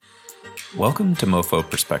Welcome to MoFo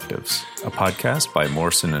Perspectives, a podcast by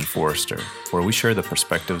Morrison & Foerster, where we share the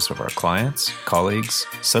perspectives of our clients, colleagues,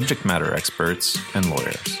 subject matter experts, and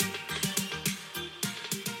lawyers.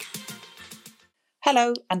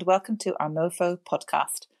 Hello, and welcome to our MoFo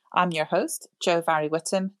podcast. I'm your host, Jo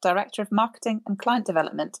Vary-Whittam, Director of Marketing and Client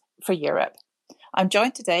Development for Europe. I'm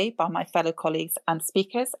joined today by my fellow colleagues and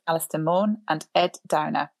speakers, Alistair Maughan and Ed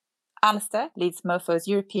Downer. Alistair leads MoFo's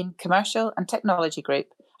European Commercial and Technology Group,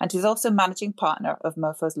 and he's also managing partner of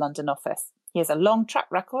MoFo's London office. He has a long track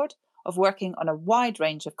record of working on a wide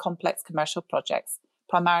range of complex commercial projects,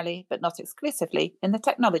 primarily but not exclusively in the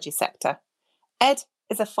technology sector. Ed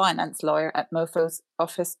is a finance lawyer at MoFo's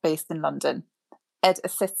office based in London. Ed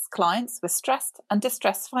assists clients with stressed and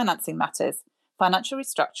distressed financing matters, financial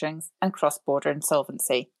restructurings, and cross-border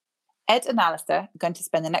insolvency. Ed and Alistair are going to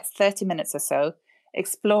spend the next 30 minutes or so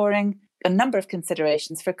exploring a number of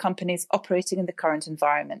considerations for companies operating in the current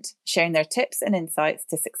environment, sharing their tips and insights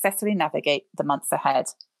to successfully navigate the months ahead.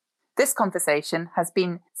 This conversation has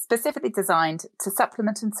been specifically designed to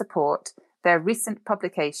supplement and support their recent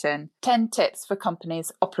publication, 10 Tips for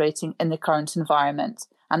Companies Operating in the Current Environment,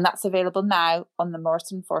 and that's available now on the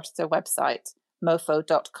Morrison & Foerster website,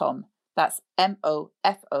 mofo.com. That's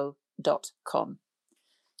mofo.com.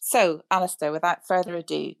 So, Alistair, without further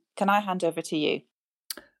ado, can I hand over to you?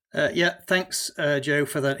 Thanks, Jo,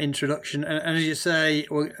 for that introduction. And as you say,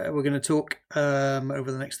 we're going to talk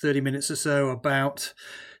over the next 30 minutes or so about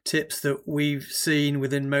tips that we've seen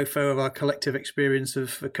within MoFo of our collective experience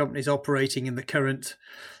of companies operating in the current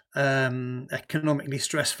economically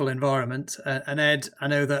stressful environment. And Ed, I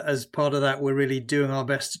know that as part of that, we're really doing our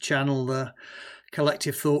best to channel the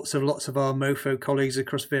collective thoughts of lots of our MoFo colleagues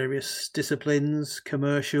across various disciplines,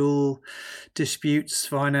 commercial, disputes,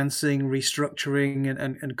 financing, restructuring,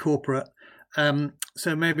 and corporate.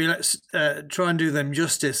 So maybe let's try and do them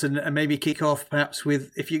justice and maybe kick off perhaps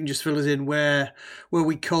with, if you can just fill us in where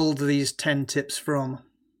we culled these 10 tips from.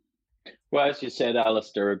 Well, as you said,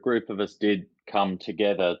 Alistair, a group of us did come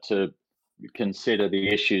together to consider the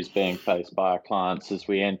issues being faced by our clients as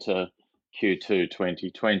we enter Q2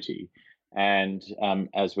 2020. And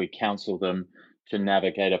as we counsel them to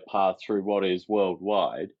navigate a path through what is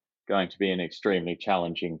worldwide going to be an extremely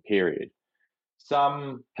challenging period.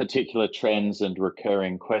 Some particular trends and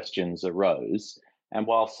recurring questions arose, and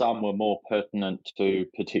while some were more pertinent to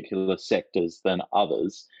particular sectors than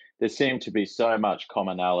others, there seemed to be so much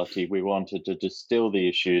commonality we wanted to distill the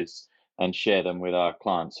issues and share them with our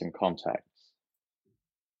clients and contacts.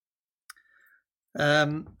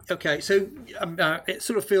 Okay, so it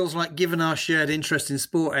sort of feels like, given our shared interest in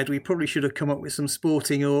sport, Ed, we probably should have come up with some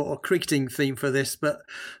sporting or cricketing theme for this, but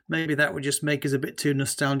maybe that would just make us a bit too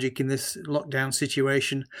nostalgic in this lockdown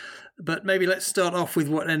situation. But maybe let's start off with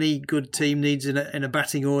what any good team needs in a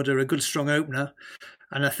batting order, a good strong opener.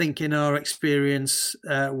 And I think in our experience,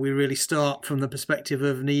 we really start from the perspective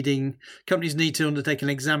of companies need to undertake an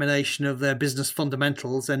examination of their business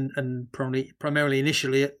fundamentals and primarily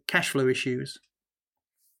initially cash flow issues.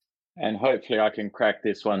 And hopefully I can crack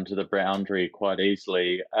this one to the boundary quite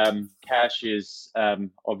easily. Cash is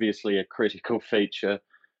obviously a critical feature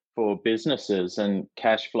for businesses, and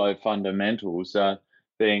cash flow fundamentals are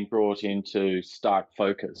being brought into stark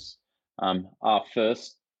focus. Our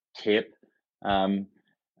first tip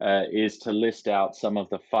is to list out some of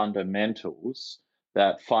the fundamentals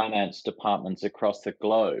that finance departments across the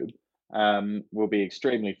globe will be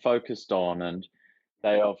extremely focused on, and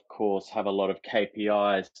they, of course, have a lot of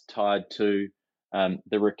KPIs tied to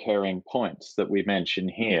the recurring points that we mention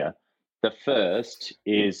here. The first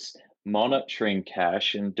is monitoring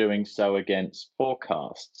cash and doing so against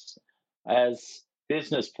forecasts. As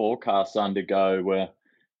business forecasts undergo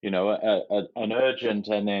an urgent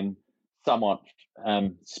and then somewhat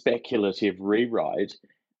speculative rewrite,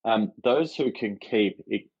 those who can keep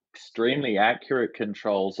extremely accurate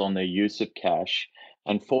controls on their use of cash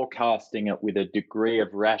and forecasting it with a degree of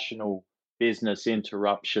rational business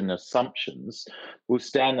interruption assumptions will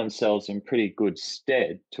stand themselves in pretty good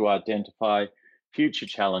stead to identify future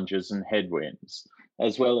challenges and headwinds,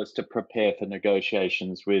 as well as to prepare for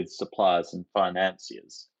negotiations with suppliers and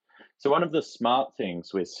financiers. So one of the smart things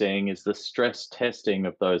we're seeing is the stress testing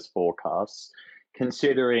of those forecasts,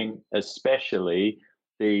 considering especially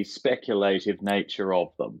the speculative nature of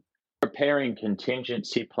them, preparing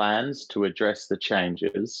contingency plans to address the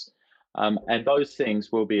changes, and those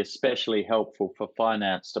things will be especially helpful for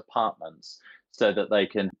finance departments so that they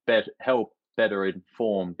can help better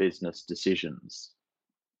inform business decisions.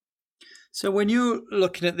 So when you're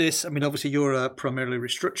looking at this, I mean, obviously you're a primarily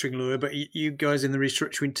restructuring lawyer, but you guys in the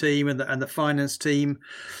restructuring team and the finance team,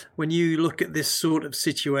 when you look at this sort of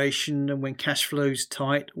situation and when cash flow's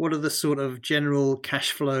tight, what are the sort of general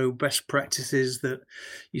cash flow best practices that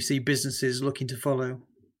you see businesses looking to follow?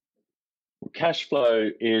 Cash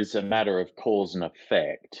flow is a matter of cause and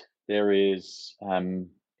effect. There is,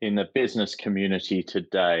 in the business community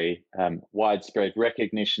today, widespread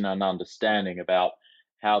recognition and understanding about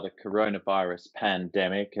how the coronavirus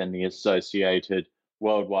pandemic and the associated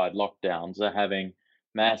worldwide lockdowns are having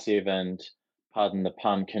massive and, pardon the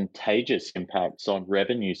pun, contagious impacts on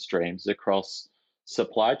revenue streams across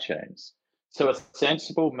supply chains. So a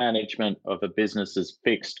sensible management of a business's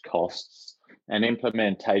fixed costs and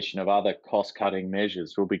implementation of other cost-cutting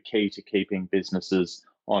measures will be key to keeping businesses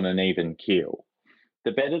on an even keel.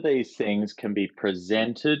 The better these things can be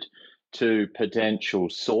presented to potential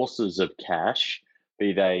sources of cash,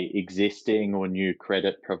 be they existing or new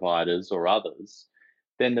credit providers or others,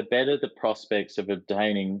 then the better the prospects of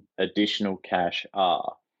obtaining additional cash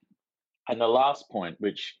are. And the last point,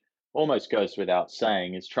 which almost goes without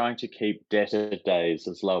saying, is trying to keep debtor days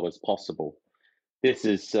as low as possible. This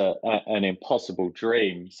is an impossible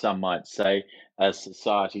dream, some might say, as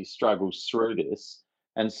society struggles through this.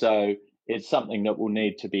 And so it's something that will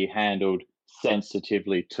need to be handled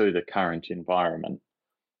sensitively to the current environment.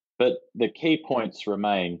 But the key points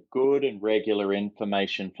remain good and regular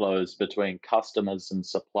information flows between customers and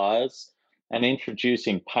suppliers, and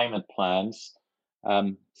introducing payment plans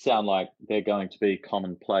sound like they're going to be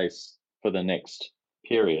commonplace for the next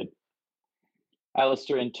period.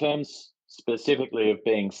 Alistair, in terms specifically of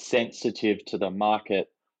being sensitive to the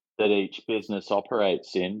market that each business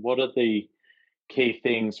operates in, what are the key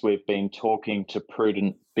things we've been talking to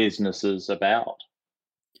prudent businesses about?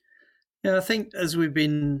 Yeah, I think as we've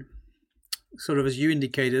been as you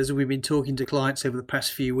indicated, as we've been talking to clients over the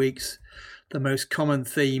past few weeks, the most common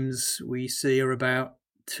themes we see are about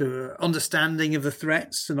understanding of the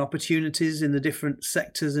threats and opportunities in the different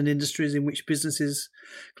sectors and industries in which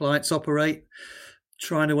clients operate,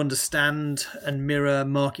 trying to understand and mirror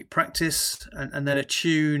market practice and then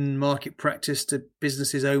attune market practice to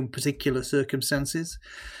businesses' own particular circumstances.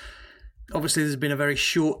 Obviously, there's been a very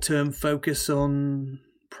short-term focus on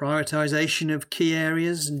prioritization of key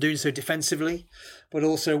areas and doing so defensively, but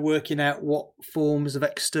also working out what forms of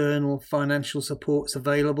external financial support's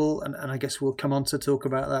available. And I guess we'll come on to talk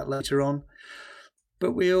about that later on.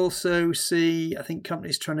 But we also see, I think,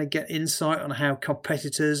 companies trying to get insight on how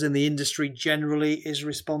competitors in the industry generally is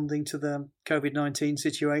responding to the COVID-19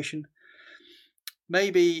 situation.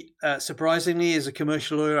 Maybe surprisingly, as a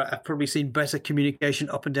commercial lawyer, I've probably seen better communication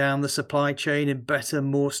up and down the supply chain in better,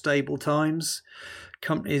 more stable times.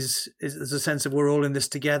 Companies, there's a sense of we're all in this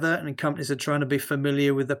together, and companies are trying to be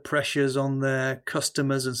familiar with the pressures on their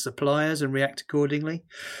customers and suppliers and react accordingly.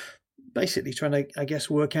 Basically trying to, I guess,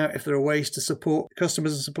 work out if there are ways to support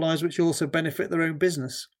customers and suppliers which also benefit their own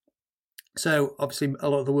business. So obviously a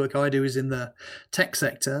lot of the work I do is in the tech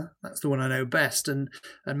sector. That's the one I know best. And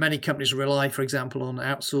many companies rely, for example, on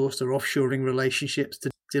outsourced or offshoring relationships to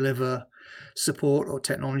deliver support or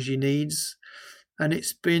technology needs. And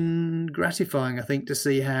it's been gratifying, I think, to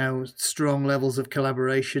see how strong levels of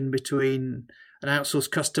collaboration between an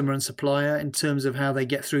outsourced customer and supplier in terms of how they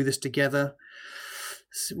get through this together.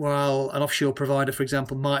 While an offshore provider, for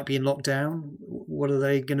example, might be in lockdown, what are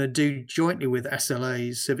they going to do jointly with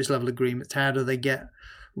SLAs, service level agreements? How do they get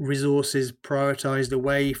resources prioritized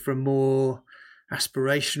away from more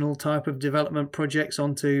aspirational type of development projects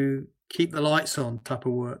onto keep the lights on type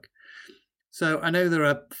of work? So I know there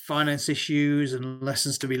are finance issues and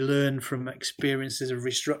lessons to be learned from experiences of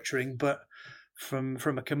restructuring, but from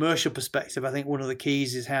a commercial perspective, I think one of the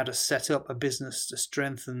keys is how to set up a business to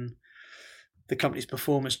strengthen the company's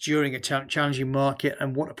performance during a challenging market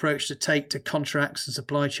and what approach to take to contracts and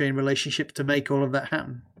supply chain relationships to make all of that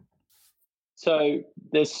happen. So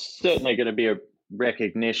there's certainly going to be a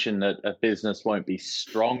recognition that a business won't be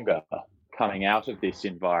stronger coming out of this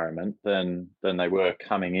environment than they were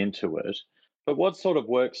coming into it. But what sort of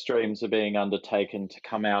work streams are being undertaken to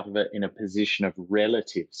come out of it in a position of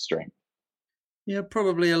relative strength? Yeah,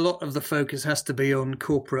 probably a lot of the focus has to be on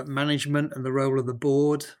corporate management and the role of the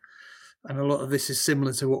board. And a lot of this is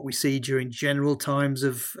similar to what we see during general times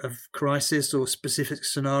of crisis or specific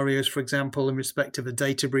scenarios, for example, in respect of a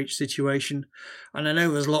data breach situation. And I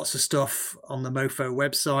know there's lots of stuff on the MoFo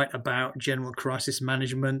website about general crisis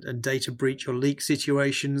management and data breach or leak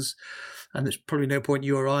situations. And there's probably no point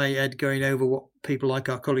you or I, Ed, going over what people like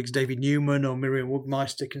our colleagues David Newman or Miriam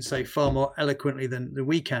Woodmeister can say far more eloquently than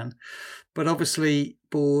we can. But obviously,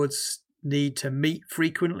 boards need to meet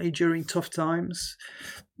frequently during tough times.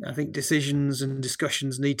 I think decisions and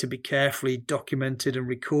discussions need to be carefully documented and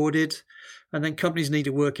recorded. And then companies need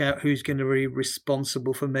to work out who's going to be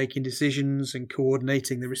responsible for making decisions and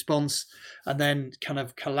coordinating the response, and then kind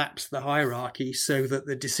of collapse the hierarchy so that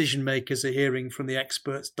the decision makers are hearing from the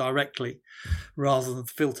experts directly rather than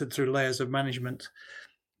filtered through layers of management.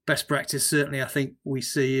 Best practice, certainly, I think we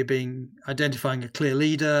see being identifying a clear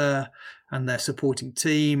leader and their supporting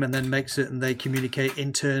team, and then make certain they communicate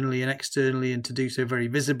internally and externally, and to do so very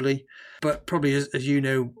visibly. But probably, as you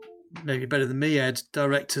know, maybe better than me, Ed,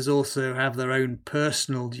 directors also have their own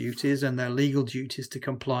personal duties and their legal duties to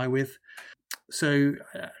comply with. So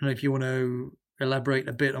I don't know if you want to elaborate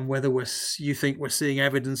a bit on whether you think we're seeing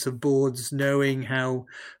evidence of boards knowing how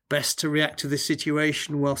best to react to this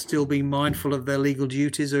situation while still being mindful of their legal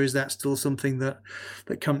duties, or is that still something that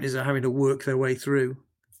companies are having to work their way through?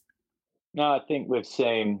 No, I think we've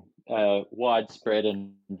seen widespread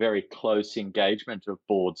and very close engagement of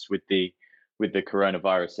boards with the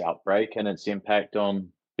coronavirus outbreak and its impact on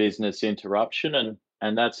business interruption,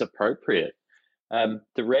 and that's appropriate.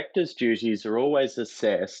 Directors' duties are always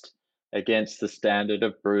assessed against the standard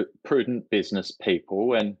of prudent business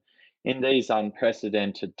people, and in these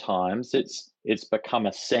unprecedented times, it's become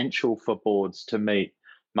essential for boards to meet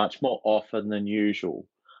much more often than usual.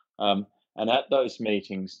 And at those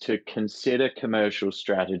meetings, to consider commercial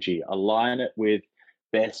strategy, align it with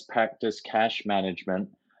best practice cash management,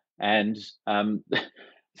 and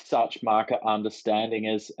such market understanding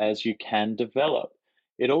as you can develop.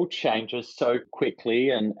 It all changes so quickly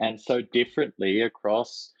and so differently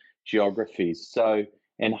across geographies. So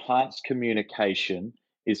enhanced communication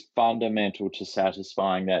is fundamental to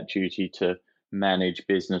satisfying that duty to manage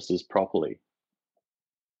businesses properly.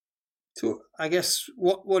 So I guess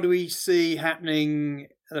what do we see happening?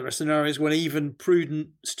 There are scenarios when even prudent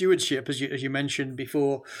stewardship, as you mentioned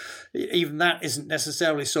before, even that isn't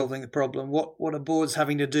necessarily solving the problem. What are boards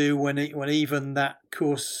having to do when even that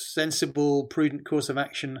sensible, prudent course of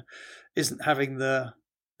action isn't having the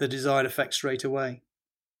desired effect straight away?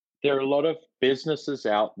 There are a lot of businesses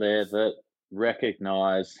out there that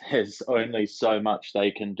recognize there's only so much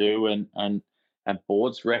they can do, and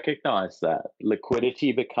boards recognize that.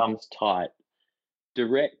 Liquidity becomes tight.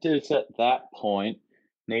 Directors at that point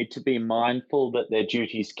need to be mindful that their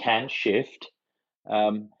duties can shift.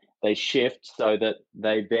 They shift so that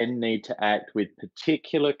they then need to act with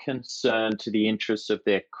particular concern to the interests of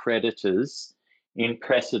their creditors in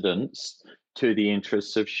precedence to the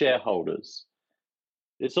interests of shareholders.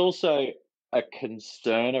 There's also a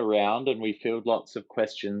concern around, and we field lots of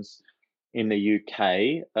questions in the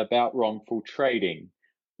UK about wrongful trading,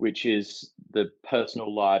 which is the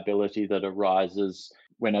personal liability that arises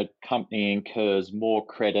when a company incurs more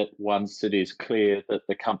credit once it is clear that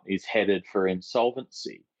the company is headed for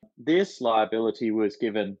insolvency. This liability was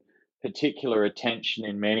given particular attention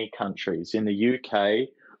in many countries. In the UK,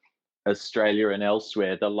 Australia, and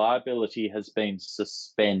elsewhere, the liability has been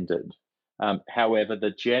suspended. However, the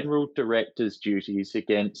general director's duties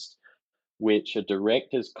against which a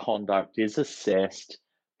director's conduct is assessed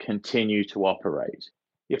continue to operate.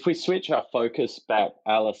 If we switch our focus back,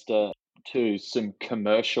 Alistair, to some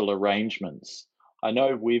commercial arrangements, I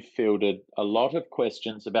know we've fielded a lot of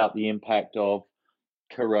questions about the impact of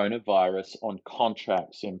coronavirus on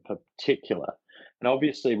contracts in particular. And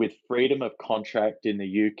obviously, with freedom of contract in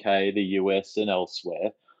the UK, the US, and elsewhere,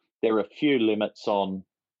 there are few limits on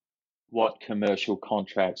what commercial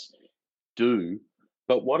contracts do.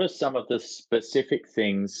 But what are some of the specific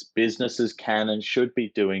things businesses can and should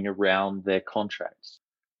be doing around their contracts?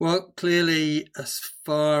 Well, clearly, as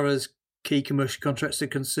far as key commercial contracts are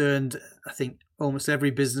concerned, I think almost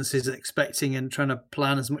every business is expecting and trying to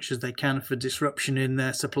plan as much as they can for disruption in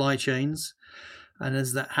their supply chains. And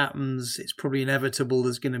as that happens, it's probably inevitable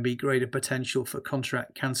there's going to be greater potential for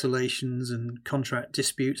contract cancellations and contract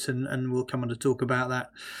disputes, and we'll come on to talk about that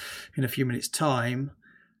in a few minutes' time.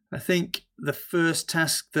 I think the first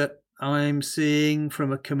task that I'm seeing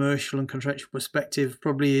from a commercial and contractual perspective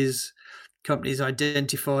probably is companies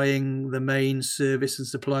identifying the main service and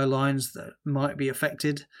supply lines that might be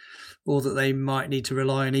affected, or that they might need to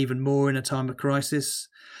rely on even more in a time of crisis.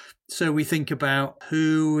 So we think about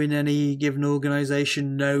who in any given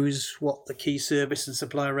organisation knows what the key service and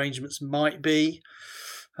supply arrangements might be,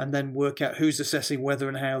 and then work out who's assessing whether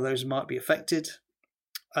and how those might be affected.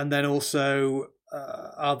 And then also,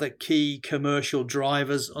 are the key commercial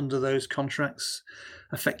drivers under those contracts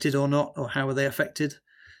affected or not, or how are they affected?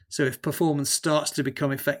 So if performance starts to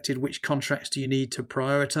become affected, which contracts do you need to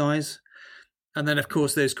prioritise? And then, of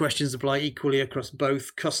course, those questions apply equally across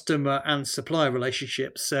both customer and supplier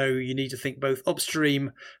relationships. So you need to think both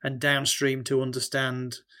upstream and downstream to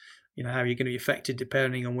understand, how you're going to be affected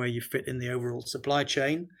depending on where you fit in the overall supply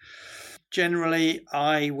chain. Generally,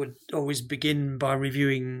 I would always begin by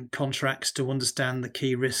reviewing contracts to understand the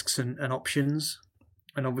key risks and options.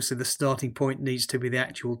 And obviously, the starting point needs to be the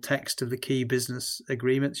actual text of the key business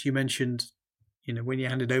agreements. You mentioned, when you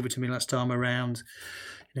handed over to me last time around,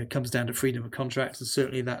 it comes down to freedom of contract, and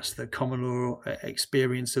certainly that's the common law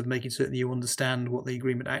experience of making certain you understand what the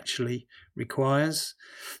agreement actually requires.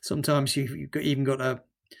 Sometimes you've even got a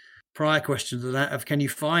prior question to that of, can you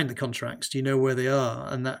find the contracts? Do you know where they are?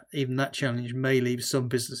 And that challenge may leave some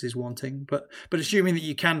businesses wanting. But assuming that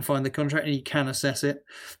you can find the contract and you can assess it,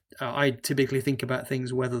 I typically think about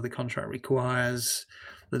things whether the contract requires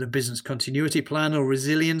that a business continuity plan or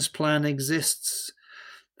resilience plan exists.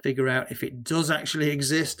 Figure out if it does actually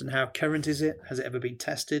exist and how current is it? Has it ever been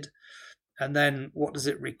tested? And then what does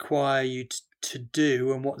it require you to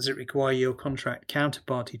do, and what does it require your contract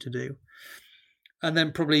counterparty to do? And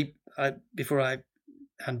then probably before I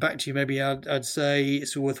hand back to you, maybe I'd say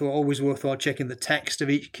it's always worthwhile checking the text of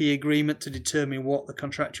each key agreement to determine what the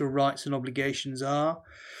contractual rights and obligations are,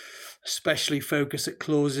 especially focus at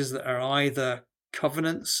clauses that are either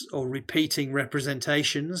covenants or repeating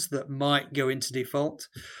representations that might go into default,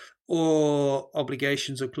 or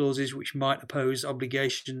obligations or clauses which might oppose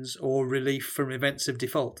obligations or relief from events of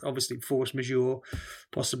default. Obviously, force majeure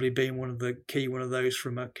possibly being one of those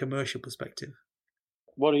from a commercial perspective.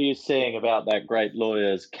 What are you saying about that great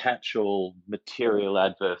lawyer's catch-all, material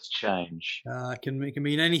adverse change? It can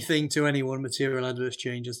mean anything to anyone, material adverse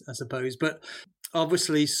change, I suppose. But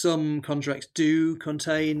obviously, some contracts do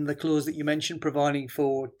contain the clause that you mentioned, providing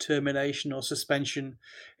for termination or suspension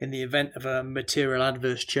in the event of a material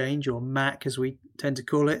adverse change, or MAC as we tend to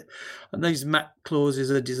call it. And these MAC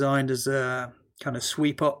clauses are designed as a kind of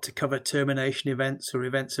sweep up to cover termination events or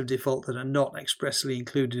events of default that are not expressly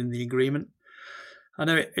included in the agreement. I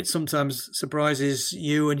know it sometimes surprises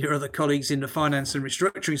you and your other colleagues in the finance and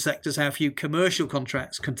restructuring sectors how few commercial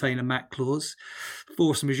contracts contain a MAC clause.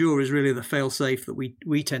 Force majeure is really the fail-safe that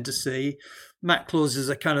we tend to see. MAC clauses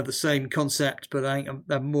are kind of the same concept, but I think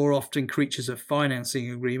they're more often creatures of financing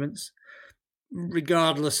agreements.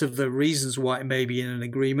 Regardless of the reasons why it may be in an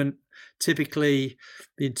agreement, typically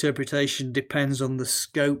the interpretation depends on the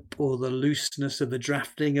scope or the looseness of the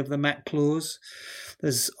drafting of the MAC clause.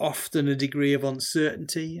 There's often a degree of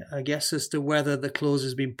uncertainty, I guess, as to whether the clause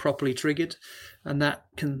has been properly triggered, and that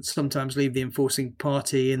can sometimes leave the enforcing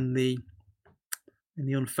party in the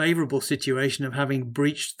unfavourable situation of having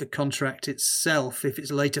breached the contract itself if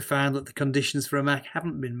it's later found that the conditions for a MAC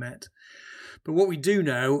haven't been met. But what we do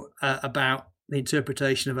know about the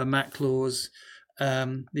interpretation of a MAC clause,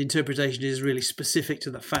 the interpretation is really specific to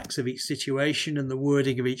the facts of each situation and the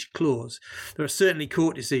wording of each clause. There are certainly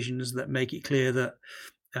court decisions that make it clear that,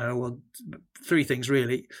 three things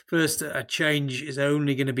really. First, a change is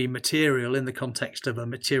only going to be material in the context of a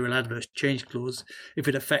material adverse change clause if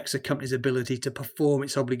it affects a company's ability to perform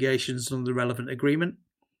its obligations under the relevant agreement.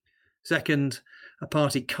 Second, a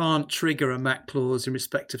party can't trigger a MAC clause in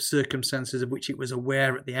respect of circumstances of which it was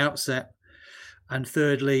aware at the outset. And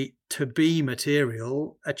thirdly, to be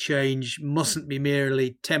material, a change mustn't be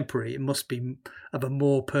merely temporary. It must be of a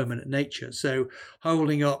more permanent nature. So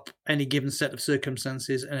holding up any given set of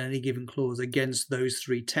circumstances and any given clause against those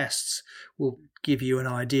three tests will give you an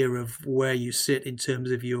idea of where you sit in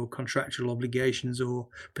terms of your contractual obligations or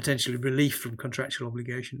potentially relief from contractual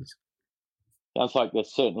obligations. Sounds like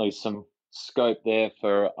there's certainly some scope there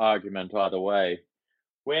for argument either way.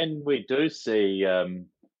 When we do see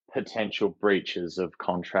potential breaches of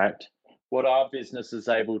contract, what are businesses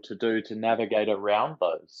able to do to navigate around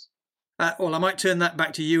those? Well, I might turn that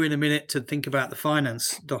back to you in a minute to think about the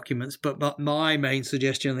finance documents, but my main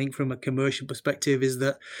suggestion, I think, from a commercial perspective is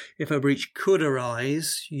that if a breach could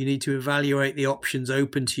arise, you need to evaluate the options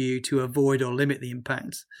open to you to avoid or limit the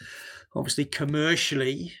impact. Obviously,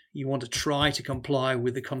 commercially, you want to try to comply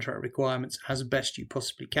with the contract requirements as best you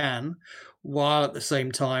possibly can, while at the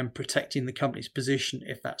same time protecting the company's position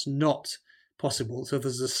if that's not possible. So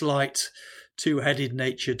there's a slight two-headed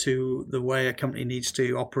nature to the way a company needs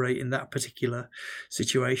to operate in that particular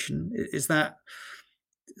situation. Is that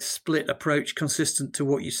split approach consistent to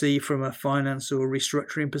what you see from a finance or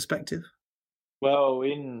restructuring perspective? Well,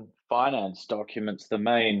 in finance documents, the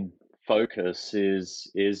main focus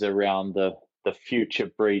is around the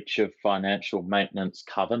future breach of financial maintenance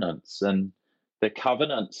covenants. And the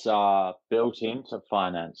covenants are built into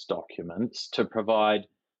finance documents to provide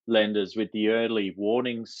lenders with the early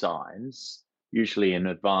warning signs usually in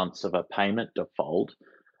advance of a payment default,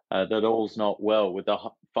 that all's not well with the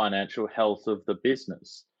financial health of the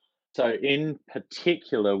business. So in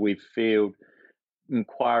particular, we field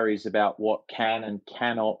inquiries about what can and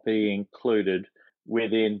cannot be included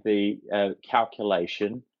within the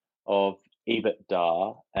calculation of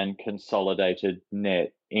EBITDA and consolidated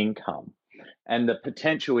net income, and the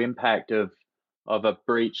potential impact of a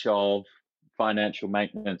breach of financial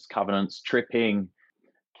maintenance covenants, tripping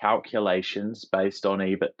calculations based on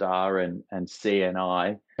EBITDA and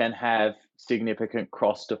CNI can have significant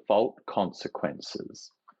cross-default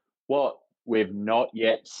consequences. What we've not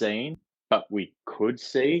yet seen, but we could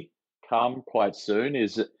see come quite soon,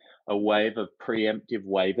 is a wave of preemptive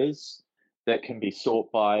waivers that can be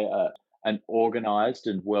sought by an organised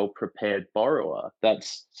and well-prepared borrower.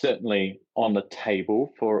 That's certainly on the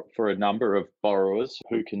table for a number of borrowers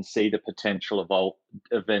who can see the potential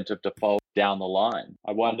event of default down the line.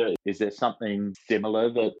 I wonder, is there something similar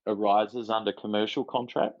that arises under commercial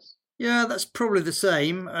contracts? Yeah, that's probably the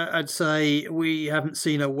same. I'd say we haven't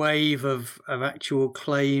seen a wave of actual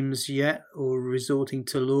claims yet or resorting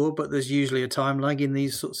to law, but there's usually a time lag in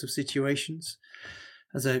these sorts of situations.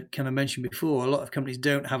 As I kind of mentioned before, a lot of companies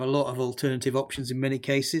don't have a lot of alternative options in many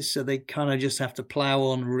cases, so they kind of just have to plough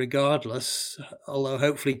on regardless, although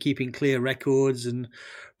hopefully keeping clear records and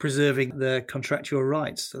preserving their contractual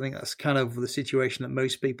rights. I think that's kind of the situation that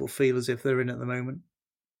most people feel as if they're in at the moment.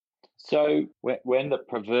 So when the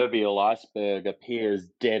proverbial iceberg appears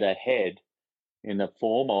dead ahead in the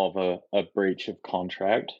form of a breach of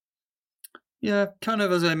contract. Yeah, kind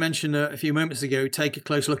of as I mentioned a few moments ago, take a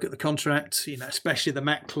close look at the contract, especially the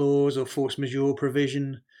MAC clause or force majeure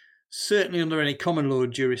provision. Certainly under any common law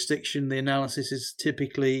jurisdiction, the analysis is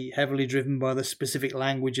typically heavily driven by the specific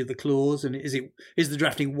language of the clause, and is the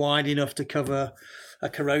drafting wide enough to cover a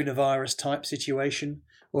coronavirus type situation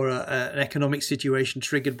or an economic situation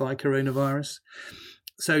triggered by coronavirus.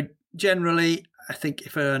 So generally, I think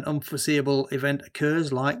if an unforeseeable event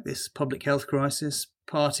occurs like this public health crisis,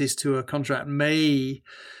 parties to a contract may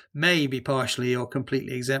be partially or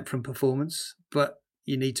completely exempt from performance, but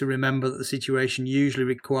you need to remember that the situation usually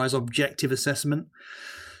requires objective assessment,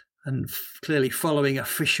 and clearly following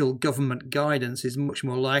official government guidance is much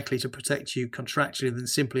more likely to protect you contractually than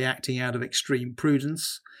simply acting out of extreme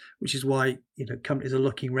prudence, which is why companies are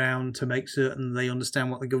looking around to make certain they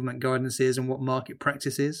understand what the government guidance is and what market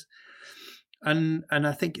practice is. And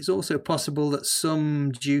I think it's also possible that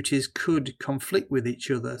some duties could conflict with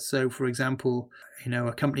each other. So, for example,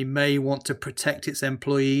 a company may want to protect its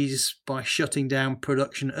employees by shutting down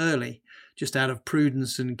production early, just out of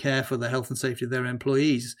prudence and care for the health and safety of their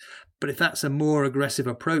employees. But if that's a more aggressive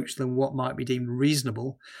approach than what might be deemed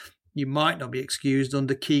reasonable, you might not be excused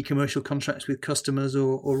under key commercial contracts with customers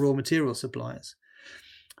or raw material suppliers.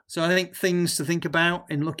 So I think things to think about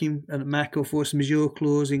in looking at a MAC or force majeure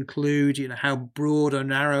clause include, how broad or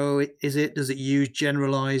narrow is it? Does it use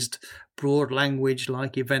generalized broad language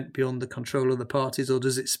like event beyond the control of the parties, or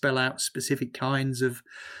does it spell out specific kinds of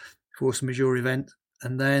force majeure event?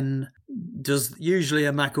 And then usually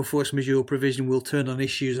a MAC or force majeure provision will turn on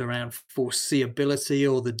issues around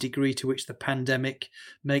foreseeability or the degree to which the pandemic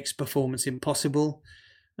makes performance impossible.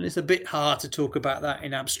 And it's a bit hard to talk about that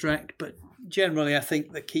in abstract, but generally I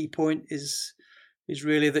think the key point is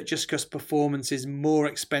really that just because performance is more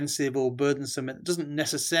expensive or burdensome, it doesn't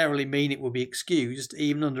necessarily mean it will be excused,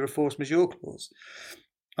 even under a force majeure clause.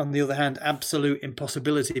 On the other hand, absolute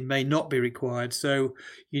impossibility may not be required. So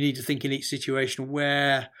you need to think in each situation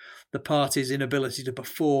where the party's inability to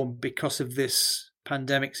perform because of this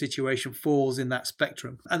pandemic situation falls in that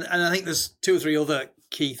spectrum. And I think there's two or three other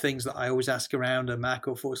key things that I always ask around a MAC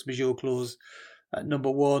or force majeure clause.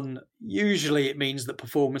 Number one, usually it means that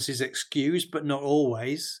performance is excused, but not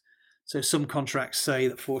always. So some contracts say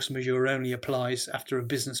that force majeure only applies after a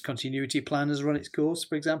business continuity plan has run its course,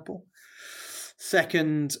 for example.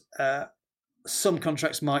 Second, some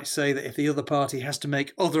contracts might say that if the other party has to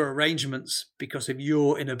make other arrangements because of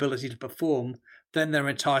your inability to perform, then they're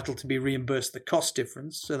entitled to be reimbursed the cost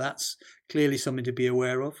difference. So that's clearly something to be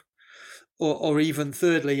aware of. Or even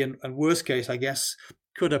thirdly, and worst case, I guess,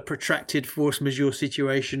 could a protracted force majeure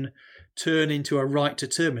situation turn into a right to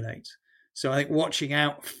terminate? So I think watching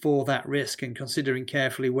out for that risk and considering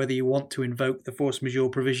carefully whether you want to invoke the force majeure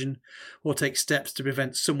provision or take steps to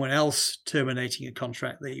prevent someone else terminating a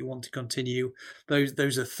contract that you want to continue.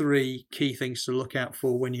 Those are three key things to look out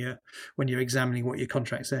for when you're examining what your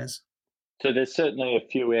contract says. So there's certainly a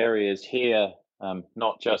few areas here,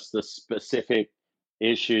 not just the specific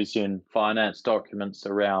issues in finance documents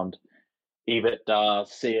around EBITDA,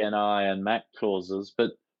 CNI, and MAC clauses,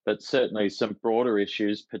 but certainly some broader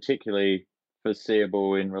issues, particularly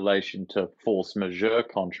foreseeable in relation to force majeure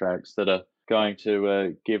contracts that are going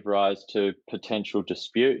to give rise to potential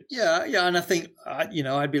disputes. Yeah, and I think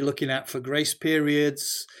I'd be looking out for grace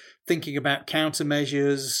periods, thinking about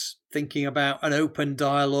countermeasures, thinking about an open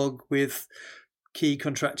dialogue with key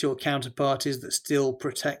contractual counterparties that still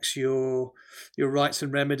protects your rights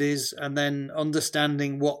and remedies, and then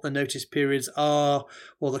understanding what the notice periods are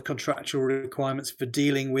or the contractual requirements for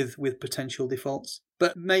dealing with potential defaults.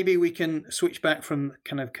 But maybe we can switch back from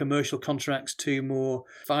kind of commercial contracts to more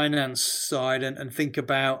finance side and think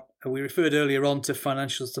about, we referred earlier on to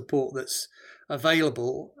financial support that's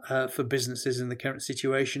available for businesses in the current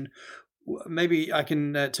situation. Maybe I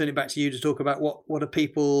can turn it back to you to talk about what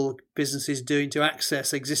are businesses doing to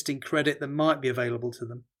access existing credit that might be available to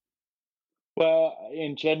them? Well,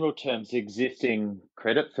 in general terms, existing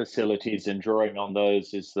credit facilities and drawing on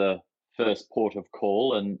those is the first port of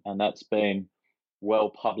call, and that's been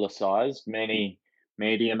well publicised. Many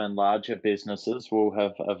medium and larger businesses will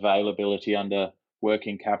have availability under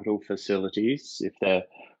working capital facilities if they're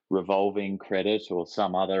revolving credit or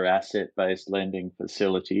some other asset-based lending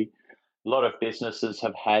facility. A lot of businesses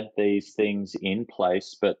have had these things in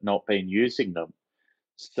place but not been using them.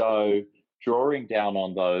 So drawing down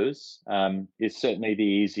on those is certainly the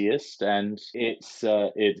easiest, and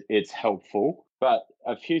it's helpful. But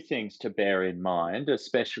a few things to bear in mind,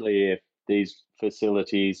 especially if these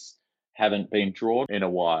facilities haven't been drawn in a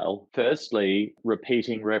while. Firstly,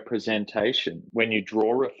 repeating representation. When you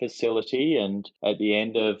draw a facility and at the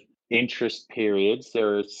end of interest periods, there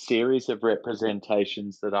are a series of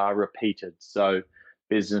representations that are repeated. So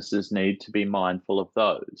businesses need to be mindful of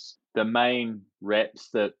those. The main reps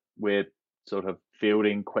that we're sort of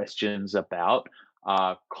fielding questions about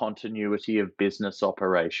are continuity of business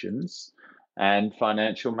operations and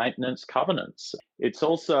financial maintenance covenants. It's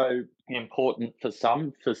also important for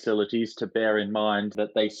some facilities to bear in mind that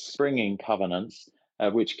they spring in covenants,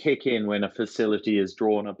 which kick in when a facility is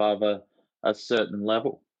drawn above a certain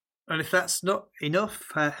level. And if that's not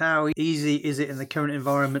enough, how easy is it in the current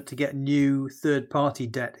environment to get new third-party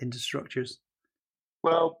debt into structures?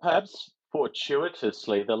 Well, perhaps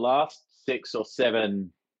fortuitously, the last 6 or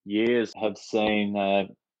 7 years have seen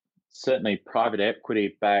certainly private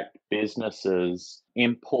equity-backed businesses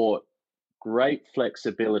import great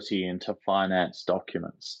flexibility into finance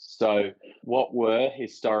documents. So what were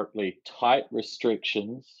historically tight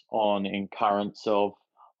restrictions on incurrence of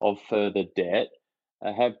further debt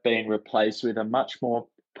have been replaced with a much more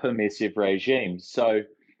permissive regime. So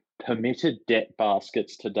permitted debt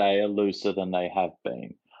baskets today are looser than they have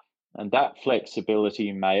been. And that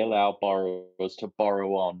flexibility may allow borrowers to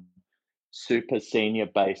borrow on super senior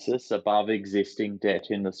basis above existing debt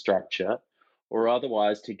in the structure, or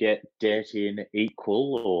otherwise to get debt in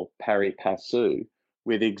equal or pari passu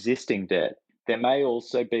with existing debt. There may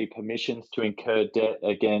also be permissions to incur debt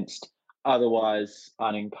against otherwise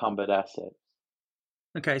unencumbered assets.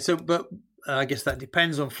 Okay, but I guess that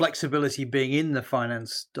depends on flexibility being in the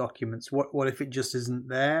finance documents. What if it just isn't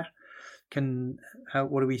there?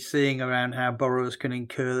 What are we seeing around how borrowers can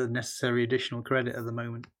incur the necessary additional credit at the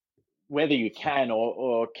moment? Whether you can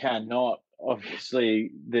or cannot,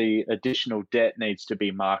 obviously the additional debt needs to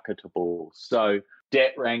be marketable. So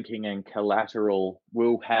debt ranking and collateral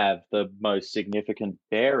will have the most significant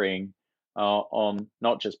bearing on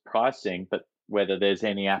not just pricing, but whether there's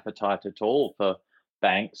any appetite at all for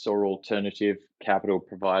banks or alternative capital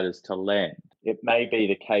providers to lend. It may be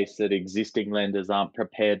the case that existing lenders aren't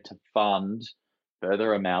prepared to fund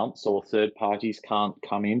further amounts, or third parties can't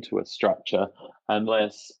come into a structure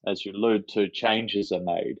unless, as you allude to, changes are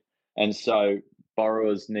made. And so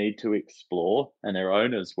borrowers need to explore, and their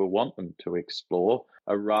owners will want them to explore,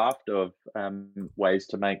 a raft of ways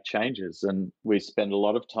to make changes. And we spend a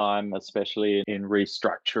lot of time, especially in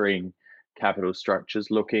restructuring capital structures,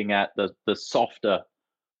 looking at the softer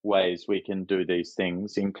ways we can do these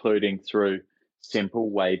things, including through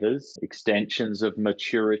simple waivers, extensions of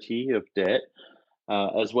maturity of debt,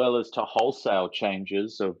 as well as to wholesale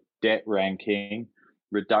changes of debt ranking,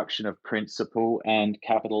 reduction of principal, and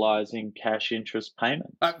capitalizing cash interest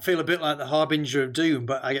payment. I feel a bit like the harbinger of doom,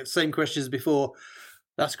 but I get the same questions before.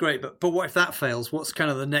 That's great, but what if that fails? What's kind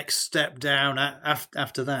of the next step down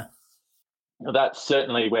after that? Well, that's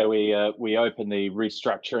certainly where we open the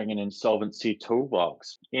restructuring and insolvency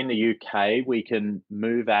toolbox. In the UK, we can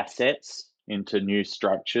move assets into new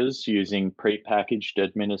structures using prepackaged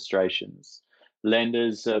administrations.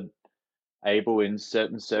 Lenders are able, in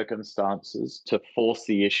certain circumstances, to force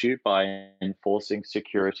the issue by enforcing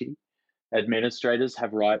security. Administrators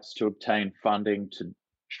have rights to obtain funding to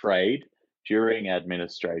trade during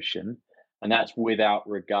administration, and that's without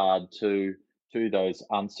regard to to those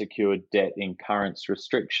unsecured debt incurrence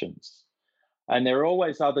restrictions. And there are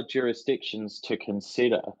always other jurisdictions to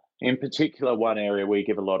consider. In particular, one area we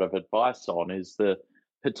give a lot of advice on is the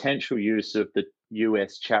potential use of the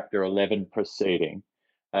US Chapter 11 proceeding,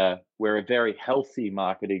 where a very healthy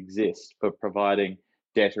market exists for providing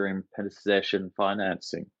debtor in possession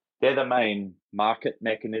financing. They're the main market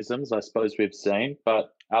mechanisms, I suppose, we've seen. But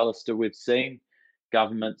Alistair, we've seen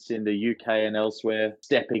governments in the UK and elsewhere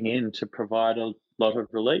stepping in to provide a lot of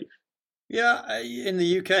relief. Yeah, in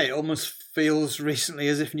the UK, it almost feels recently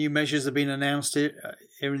as if new measures have been announced here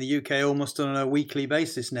in the UK almost on a weekly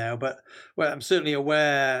basis now. But I'm certainly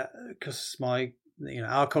aware, because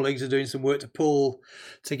our colleagues are doing some work to pull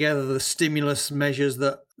together the stimulus measures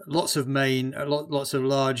that lots of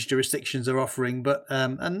large jurisdictions are offering, but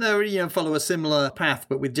and they follow a similar path,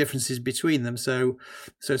 but with differences between them. So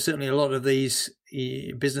certainly a lot of these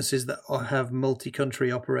businesses that have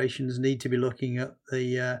multi-country operations need to be looking at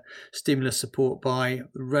the stimulus support by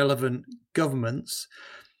relevant governments.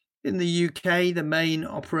 In the UK, the main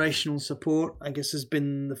operational support, I guess, has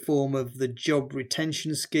been the form of the Job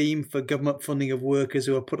Retention Scheme for government funding of workers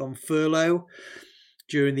who are put on furlough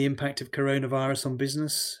during the impact of coronavirus on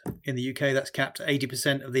business. In the UK, that's capped at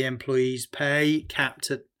 80% of the employee's pay,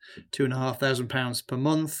 capped at £2,500 per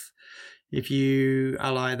month. If you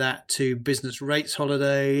ally that to business rates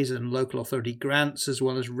holidays and local authority grants, as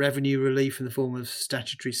well as revenue relief in the form of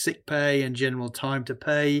statutory sick pay and general time to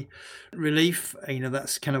pay relief,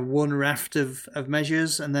 that's kind of one raft of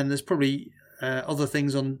measures. And then there's probably other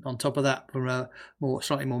things on top of that from a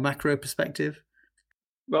slightly more macro perspective.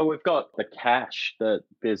 Well, we've got the cash that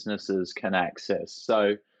businesses can access.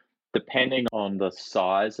 So depending on the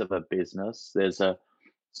size of a business, there's a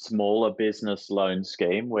smaller business loan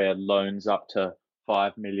scheme where loans up to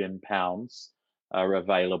 £5 million are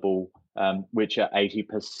available, which are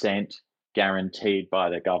 80% guaranteed by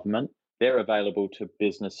the government. They're available to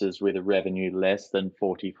businesses with a revenue less than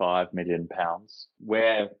 £45 million,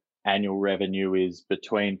 where annual revenue is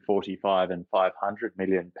between £45 and £500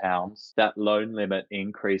 million. That loan limit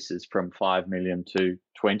increases from £5 million to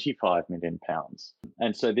 £25 million.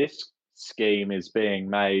 And so this scheme is being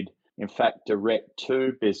made, in fact, direct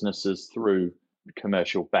to businesses through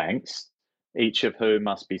commercial banks, each of whom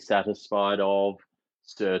must be satisfied of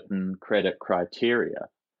certain credit criteria.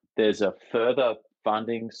 There's a further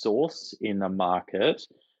funding source in the market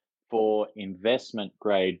for investment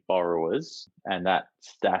grade borrowers, and that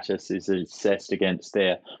status is assessed against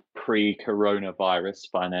their pre-coronavirus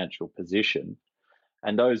financial position.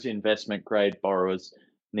 And those investment grade borrowers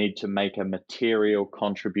need to make a material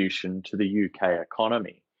contribution to the UK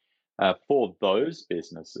economy. For those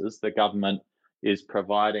businesses, the government is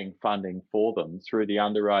providing funding for them through the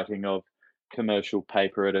underwriting of commercial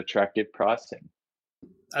paper at attractive pricing.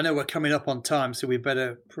 I know we're coming up on time, so we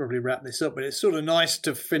better probably wrap this up, but it's sort of nice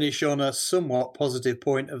to finish on a somewhat positive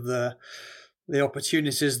point of the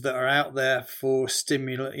opportunities that are out there for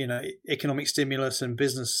economic stimulus and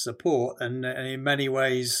business support. And in many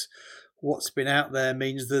ways, what's been out there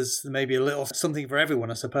means there's maybe a little something for everyone,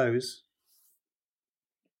 I suppose.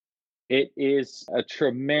 It is a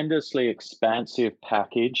tremendously expansive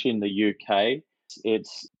package in the UK.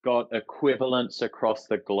 It's got equivalents across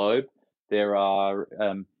the globe. There are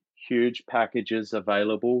huge packages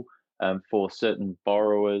available for certain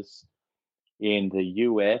borrowers in the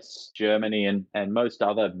US, Germany, and most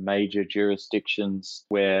other major jurisdictions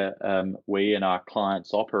where we and our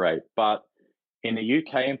clients operate. But in the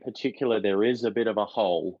UK in particular, there is a bit of a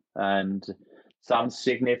hole, and some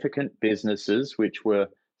significant businesses which were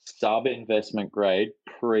sub-investment grade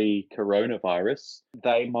pre-coronavirus,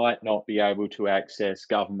 they might not be able to access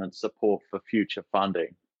government support for future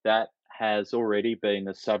funding. That has already been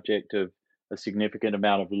the subject of a significant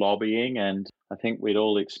amount of lobbying, and I think we'd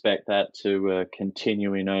all expect that to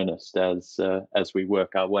continue in earnest as we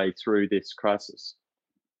work our way through this crisis.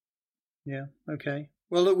 Yeah, okay.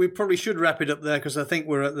 Well, look, we probably should wrap it up there because I think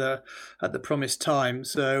we're at the promised time.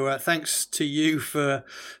 So thanks to you for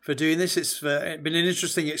doing this. It's been an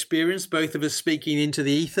interesting experience, both of us speaking into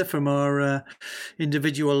the ether from our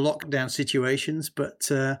individual lockdown situations.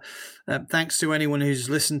 But thanks to anyone who's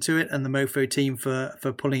listened to it and the Mofo team for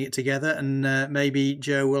pulling it together. And maybe,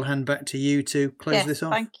 Jo, we'll hand back to you to close this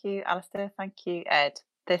off. Thank you, Alistair. Thank you, Ed.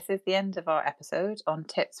 This is the end of our episode on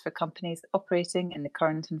tips for companies operating in the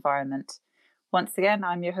current environment. Once again,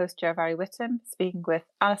 I'm your host, Jo Varry-Whittam, speaking with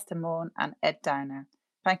Alistair Maughan and Ed Downer.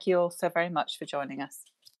 Thank you all so very much for joining us.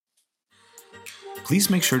 Please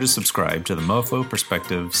make sure to subscribe to the Mofo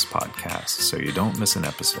Perspectives podcast so you don't miss an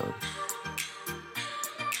episode.